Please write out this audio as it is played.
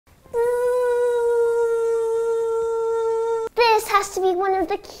has to be one of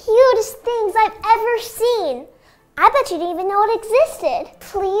the cutest things I've ever seen. I bet you didn't even know it existed.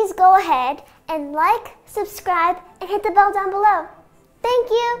 Please go ahead and like, subscribe, and hit the bell down below.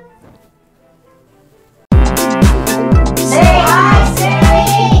 Thank you. Say hi,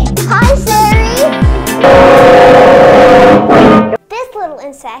 Saree! Hi, Saree! This little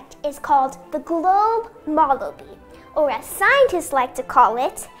insect is called the Globe Mallow Bee, or as scientists like to call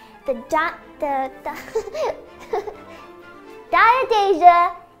it, the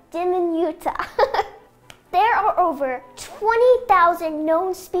Diadasia diminuta. There are over 20,000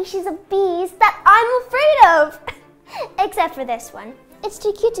 known species of bees that I'm afraid of. Except for this one. It's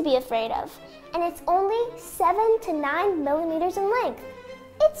too cute to be afraid of. And it's only 7 to 9 millimeters in length.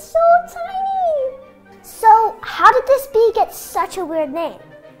 It's so tiny. So how did this bee get such a weird name?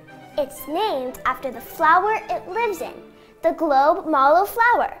 It's named after the flower it lives in, the Globe Mallow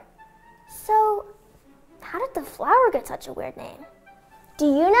flower. So how did the flower get such a weird name? Do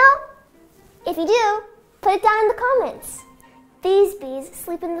you know? If you do, put it down in the comments. These bees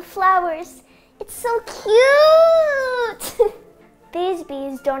sleep in the flowers. It's so cute! These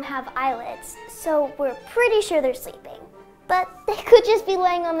bees don't have eyelids, so we're pretty sure they're sleeping. But they could just be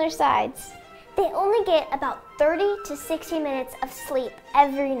laying on their sides. They only get about 30 to 60 minutes of sleep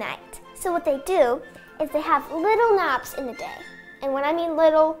every night. So what they do is they have little naps in the day. And when I mean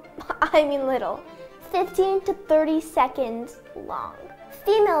little, I mean little. 15 to 30 seconds long.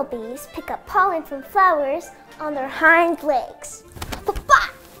 Female bees pick up pollen from flowers on their hind legs.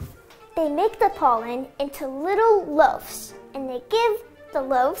 They make the pollen into little loaves, and they give the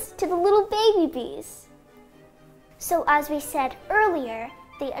loaves to the little baby bees. So as we said earlier,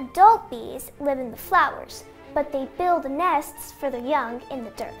 the adult bees live in the flowers, but they build nests for their young in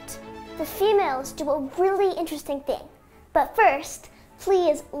the dirt. The females do a really interesting thing. But first,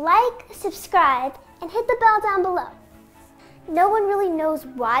 please like, subscribe, and hit the bell down below. No one really knows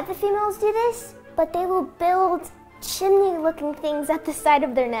why the females do this, but they will build chimney-looking things at the side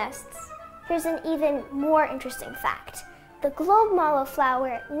of their nests. Here's an even more interesting fact. The Globe Mallow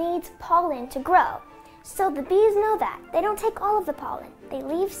flower needs pollen to grow, so the bees know that. They don't take all of the pollen. They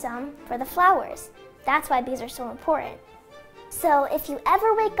leave some for the flowers. That's why bees are so important. So if you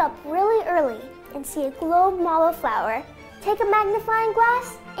ever wake up really early and see a Globe Mallow flower, take a magnifying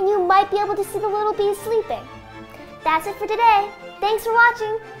glass and you might be able to see the little bees sleeping. That's it for today. Thanks for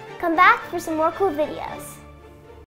watching. Come back for some more cool videos.